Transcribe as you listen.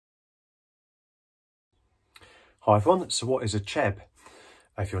Hi everyone, so what is a cheb?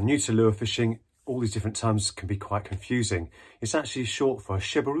 If you're new to lure fishing, all these different terms can be quite confusing. It's actually short for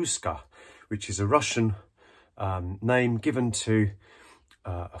cheburashka, which is a Russian name given to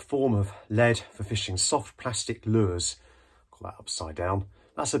a form of lead for fishing soft plastic lures. Call that upside down.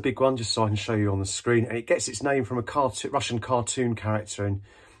 That's a big one, just so I can show you on the screen. And it gets its name from a Russian cartoon character in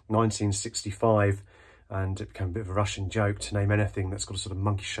 1965. And it became a bit of a Russian joke to name anything that's got a sort of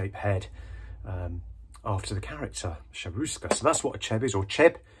monkey-shaped head after the character, cheburashka. So that's what a cheb is, or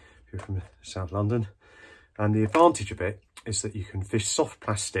cheb, if you're from South London. And the advantage of it is that you can fish soft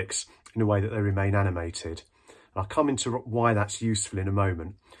plastics in a way that they remain animated. And I'll come into why that's useful in a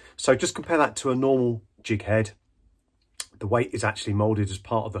moment. So just compare that to a normal jig head. The weight is actually moulded as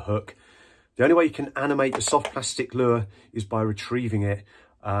part of the hook. The only way you can animate a soft plastic lure is by retrieving it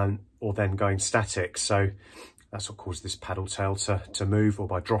or then going static. So that's what causes this paddle tail to move, or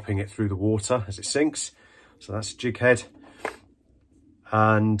by dropping it through the water as it sinks. So that's a jig head.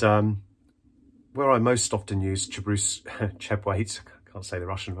 And where I most often use cheb weight, I can't say the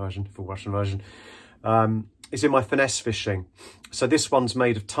Russian version, full Russian version, is in my finesse fishing. So this one's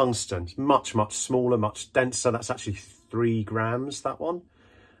made of tungsten. It's much, much smaller, much denser. That's actually 3 grams, that one.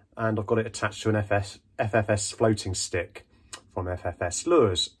 And I've got it attached to an FFS floating stick from FFS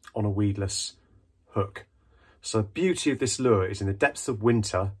Lures on a weedless hook. So the beauty of this lure is in the depths of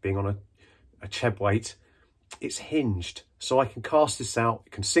winter, being on a cheb weight, it's hinged. So I can cast this out,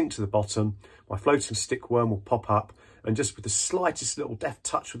 it can sink to the bottom, my floating stick worm will pop up, and just with the slightest little deft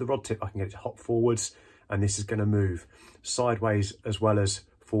touch with the rod tip, I can get it to hop forwards, and this is going to move sideways as well as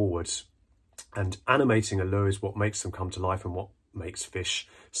forwards. And animating a lure is what makes them come to life and what makes fish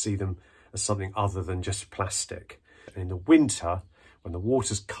see them as something other than just plastic. And in the winter, when the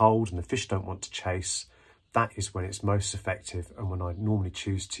water's cold and the fish don't want to chase, that is when it's most effective and when I normally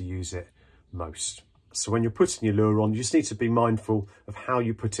choose to use it most. So when you're putting your lure on, you just need to be mindful of how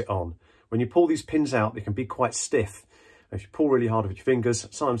you put it on. When you pull these pins out, they can be quite stiff. And if you pull really hard with your fingers,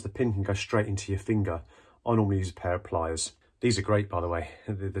 sometimes the pin can go straight into your finger. I normally use a pair of pliers. These are great, by the way.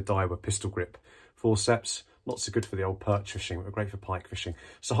 The Daiwa pistol grip forceps. Not so good for the old perch fishing, but great for pike fishing.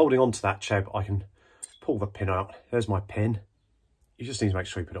 So holding on to that cheb, I can pull the pin out. There's my pin. You just need to make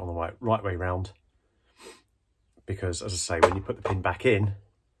sure you put it on the right way round. Because, as I say, when you put the pin back in,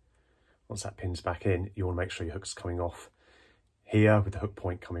 once that pin's back in, you want to make sure your hook's coming off here with the hook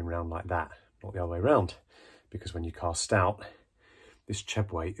point coming round like that, not the other way around. Because when you cast out, this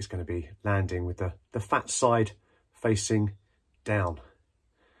cheb weight is going to be landing with the fat side facing down.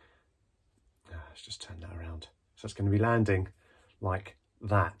 Let's just turn that around. So it's going to be landing like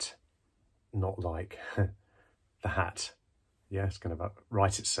that, not like the hat. Yeah, it's going to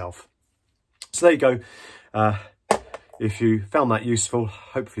right itself. So there you go. If you found that useful,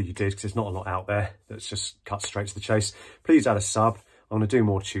 hopefully you did, because there's not a lot out there that's just cut straight to the chase. Please add a sub. I'm going to do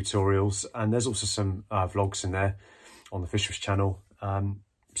more tutorials, and there's also some vlogs in there on the Fisher's channel.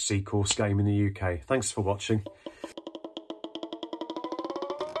 Sea course game in the UK. Thanks for watching.